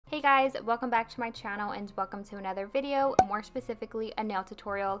Hey guys, welcome back to my channel and welcome to another video, more specifically a nail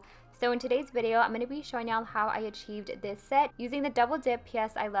tutorial. So in today's video, I'm going to be showing y'all how I achieved this set using the Double Dip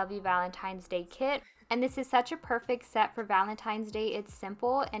P.S. I Love You Valentine's Day kit. And this is such a perfect set for Valentine's Day. It's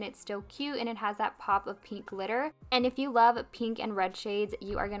simple and it's still cute and it has that pop of pink glitter. And if you love pink and red shades,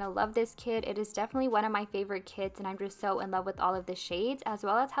 you are going to love this kit. It is definitely one of my favorite kits and I'm just so in love with all of the shades as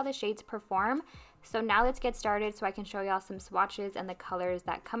well as how the shades perform. So now let's get started so I can show y'all some swatches and the colors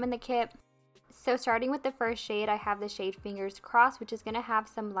that come in the kit. So starting with the first shade, I have the shade Fingers Crossed, which is going to have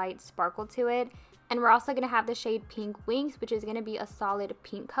some light sparkle to it. And we're also going to have the shade Pink Wings, which is going to be a solid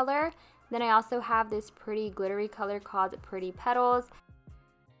pink color. Then I also have this pretty glittery color called Pretty Petals.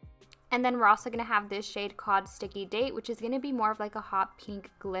 And then we're also going to have this shade called Sticky Date, which is going to be more of like a hot pink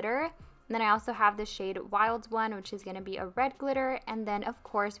glitter. And then I also have the shade Wilds one, which is going to be a red glitter. And then of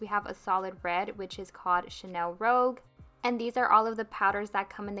course we have a solid red, which is called Chanel Rogue. And these are all of the powders that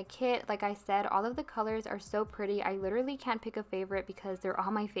come in the kit. Like I said, all of the colors are so pretty. I literally can't pick a favorite because they're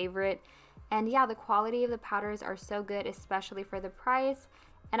all my favorite. And yeah, the quality of the powders are so good, especially for the price.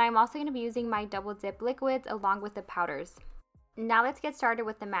 And I'm also going to be using my Double Dip liquids along with the powders. Now let's get started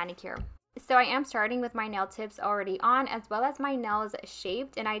with the manicure. So I am starting with my nail tips already on as well as my nails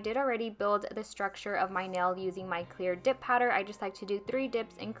shaped, and I did already build the structure of my nail using my clear dip powder. I just like to do 3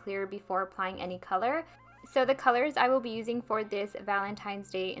 dips in clear before applying any color. So the colors I will be using for this Valentine's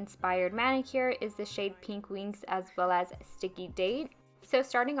Day inspired manicure is the shade Pink Wings as well as Sticky Date. So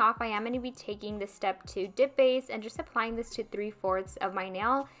starting off, I am going to be taking the step 2 dip base and just applying this to 3/4 of my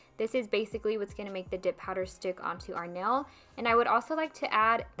nail. This is basically what's going to make the dip powder stick onto our nail. And I would also like to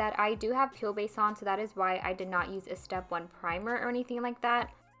add that I do have peel base on, so that is why I did not use a step 1 primer or anything like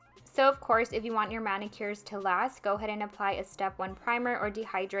that. So of course, if you want your manicures to last, go ahead and apply a step 1 primer or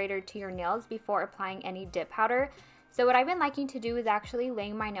dehydrator to your nails before applying any dip powder. So what I've been liking to do is actually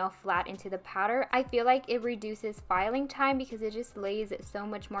laying my nail flat into the powder. I feel like it reduces filing time because it just lays so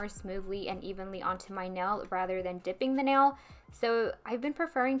much more smoothly and evenly onto my nail rather than dipping the nail. So I've been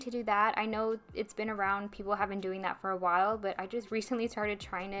preferring to do that. I know it's been around, people have been doing that for a while, but I just recently started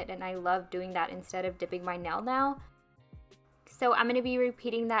trying it and I love doing that instead of dipping my nail now. So I'm going to be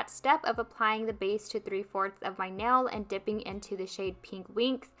repeating that step of applying the base to 3/4 of my nail and dipping into the shade Pink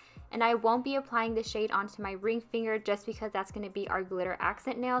Wings. And I won't be applying the shade onto my ring finger just because that's going to be our glitter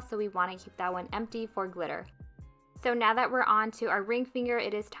accent nail, so we want to keep that one empty for glitter. So now that we're on to our ring finger,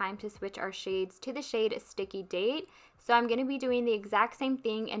 it is time to switch our shades to the shade Sticky Date. So I'm going to be doing the exact same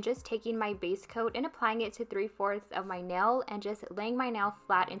thing and just taking my base coat and applying it to 3/4 of my nail and just laying my nail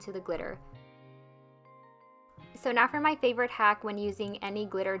flat into the glitter. So now for my favorite hack when using any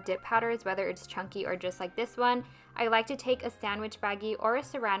glitter dip powders, whether it's chunky or just like this one, I like to take a sandwich baggie or a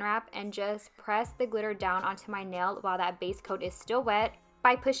saran wrap and just press the glitter down onto my nail while that base coat is still wet.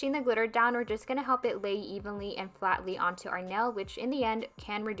 By pushing the glitter down, we're just going to help it lay evenly and flatly onto our nail, which in the end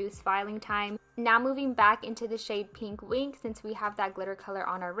can reduce filing time. Now moving back into the shade Pink Wink, since we have that glitter color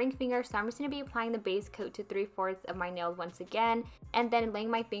on our ring finger, so I'm just going to be applying the base coat to 3/4 of my nail once again, and then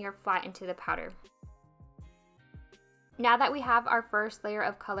laying my finger flat into the powder. Now that we have our first layer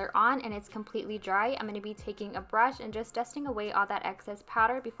of color on and it's completely dry, I'm going to be taking a brush and just dusting away all that excess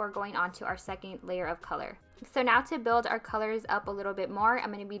powder before going on to our second layer of color. So now to build our colors up a little bit more,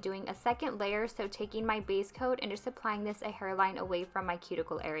 I'm going to be doing a second layer, so taking my base coat and just applying this a hairline away from my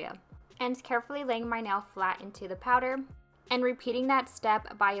cuticle area. And carefully laying my nail flat into the powder. And repeating that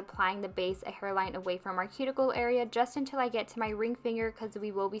step by applying the base a hairline away from our cuticle area just until I get to my ring finger, because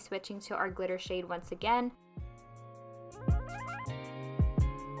we will be switching to our glitter shade once again.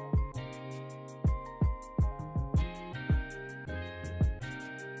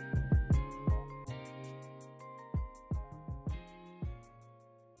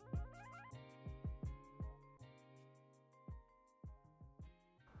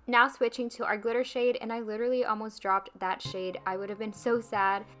 Now switching to our glitter shade, and I literally almost dropped that shade. I would have been so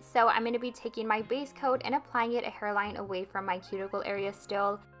sad. So I'm going to be taking my base coat and applying it a hairline away from my cuticle area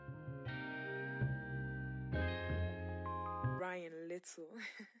still. Ryan Little.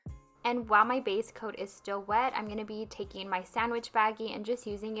 And while my base coat is still wet, I'm going to be taking my sandwich baggie and just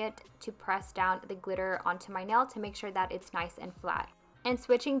using it to press down the glitter onto my nail to make sure that it's nice and flat. And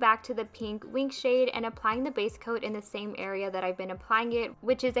switching back to the Pink Wink shade and applying the base coat in the same area that I've been applying it,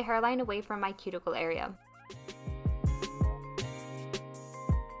 which is a hairline away from my cuticle area.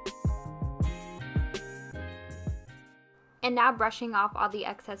 And now brushing off all the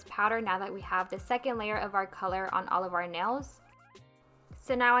excess powder now that we have the second layer of our color on all of our nails.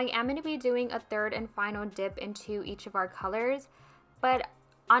 So now I am going to be doing a third and final dip into each of our colors, but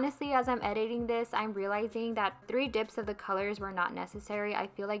Honestly, as I'm editing this, I'm realizing that 3 dips of the colors were not necessary. I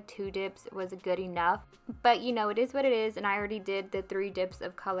feel like 2 dips was good enough. But you know, it is what it is, and I already did the 3 dips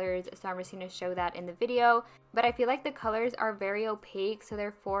of colors, so I'm just going to show that in the video. But I feel like the colors are very opaque, so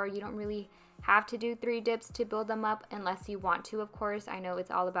therefore you don't really have to do 3 dips to build them up unless you want to, of course. I know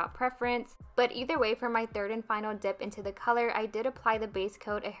it's all about preference. But either way, for my third and final dip into the color, I did apply the base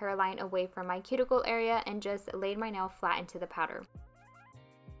coat a hairline away from my cuticle area and just laid my nail flat into the powder.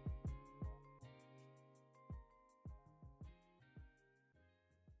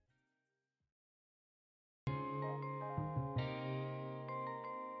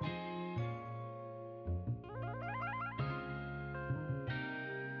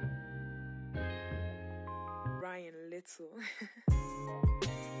 Ryan Little.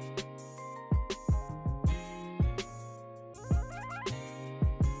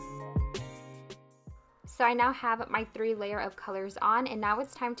 So I now have my 3 layer of colors on, and now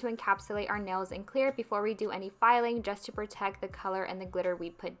it's time to encapsulate our nails in clear before we do any filing, just to protect the color and the glitter we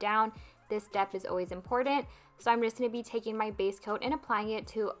put down. This step is always important. So I'm just going to be taking my base coat and applying it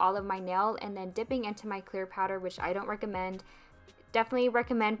to all of my nail and then dipping into my clear powder, which I don't recommend. Definitely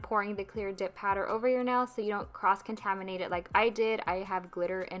recommend pouring the clear dip powder over your nail so you don't cross-contaminate it like I did. I have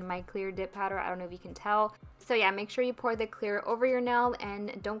glitter in my clear dip powder. I don't know if you can tell. So yeah, make sure you pour the clear over your nail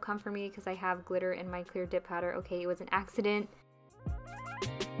and don't come for me because I have glitter in my clear dip powder. Okay, it was an accident.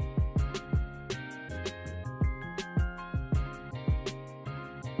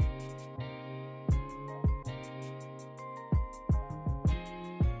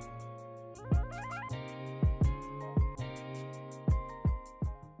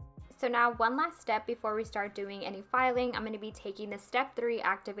 So now one last step before we start doing any filing, I'm going to be taking the step 3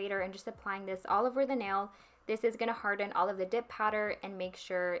 activator and just applying this all over the nail. This is going to harden all of the dip powder and make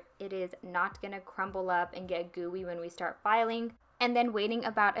sure it is not going to crumble up and get gooey when we start filing. And then waiting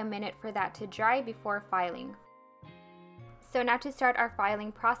about a minute for that to dry before filing. So now to start our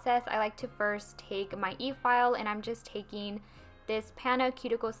filing process, I like to first take my e-file, and I'm just taking this Pana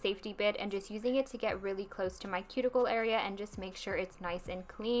cuticle safety bit and just using it to get really close to my cuticle area and just make sure it's nice and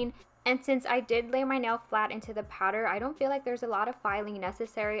clean. And since I did lay my nail flat into the powder, I don't feel like there's a lot of filing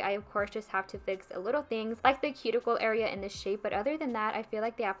necessary. I of course just have to fix a little things like the cuticle area and the shape, but other than that, I feel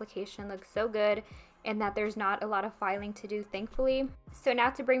like the application looks so good and that there's not a lot of filing to do, thankfully. So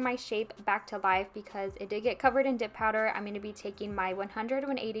now to bring my shape back to life, because it did get covered in dip powder, I'm going to be taking my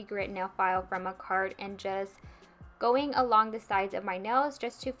 180 grit nail file from a cart and just going along the sides of my nails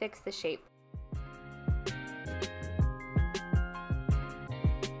just to fix the shape.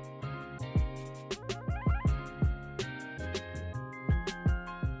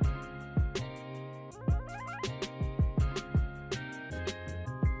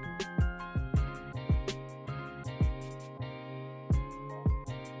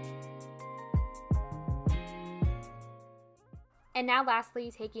 And now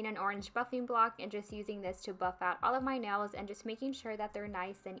lastly, taking an orange buffing block and just using this to buff out all of my nails and just making sure that they're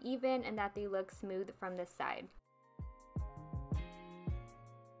nice and even and that they look smooth from this side.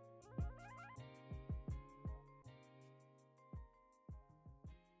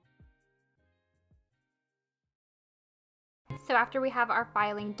 So after we have our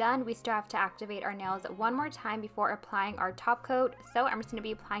filing done, we still have to activate our nails one more time before applying our top coat. So I'm just going to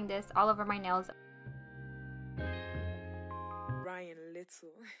be applying this all over my nails. Ryan Little.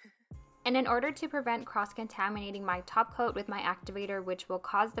 And in order to prevent cross-contaminating my top coat with my activator, which will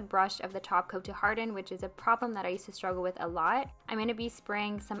cause the brush of the top coat to harden, which is a problem that I used to struggle with a lot, I'm going to be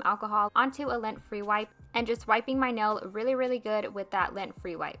spraying some alcohol onto a lint-free wipe and just wiping my nail really good with that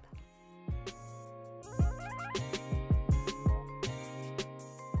lint-free wipe.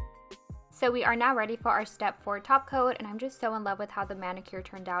 So we are now ready for our step 4 top coat, and I'm just so in love with how the manicure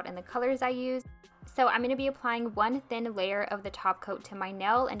turned out and the colors I used. So I'm going to be applying one thin layer of the top coat to my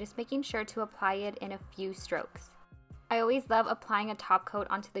nail and just making sure to apply it in a few strokes. I always love applying a top coat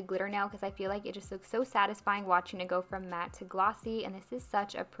onto the glitter nail because I feel like it just looks so satisfying watching it go from matte to glossy, and this is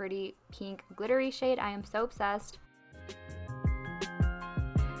such a pretty pink glittery shade. I am so obsessed.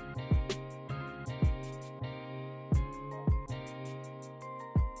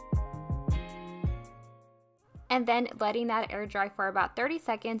 And then letting that air dry for about 30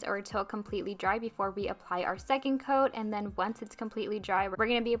 seconds or until completely dry before we apply our second coat. And then once it's completely dry, we're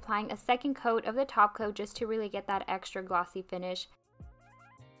going to be applying a second coat of the top coat just to really get that extra glossy finish.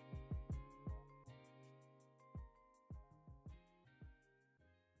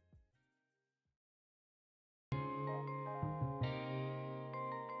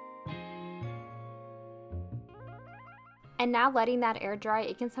 And now letting that air dry,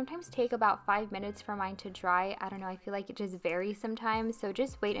 it can sometimes take about 5 minutes for mine to dry. I don't know, I feel like it just varies sometimes. So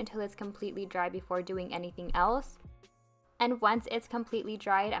just wait until it's completely dry before doing anything else. And once it's completely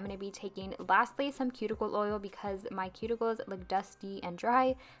dried, I'm going to be taking lastly some cuticle oil because my cuticles look dusty and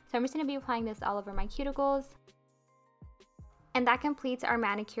dry. So I'm just going to be applying this all over my cuticles. And that completes our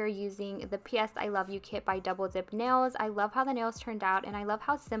manicure using the PS I Love You kit by Double Dip Nails. I love how the nails turned out and I love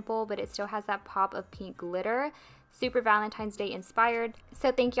how simple, but it still has that pop of pink glitter. Super Valentine's Day inspired.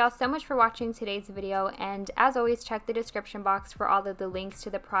 So thank y'all so much for watching today's video, and as always, check the description box for all of the links to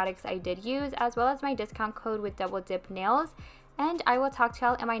the products I did use, as well as my discount code with Double Dip Nails. And I will talk to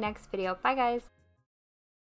y'all in my next video. Bye guys!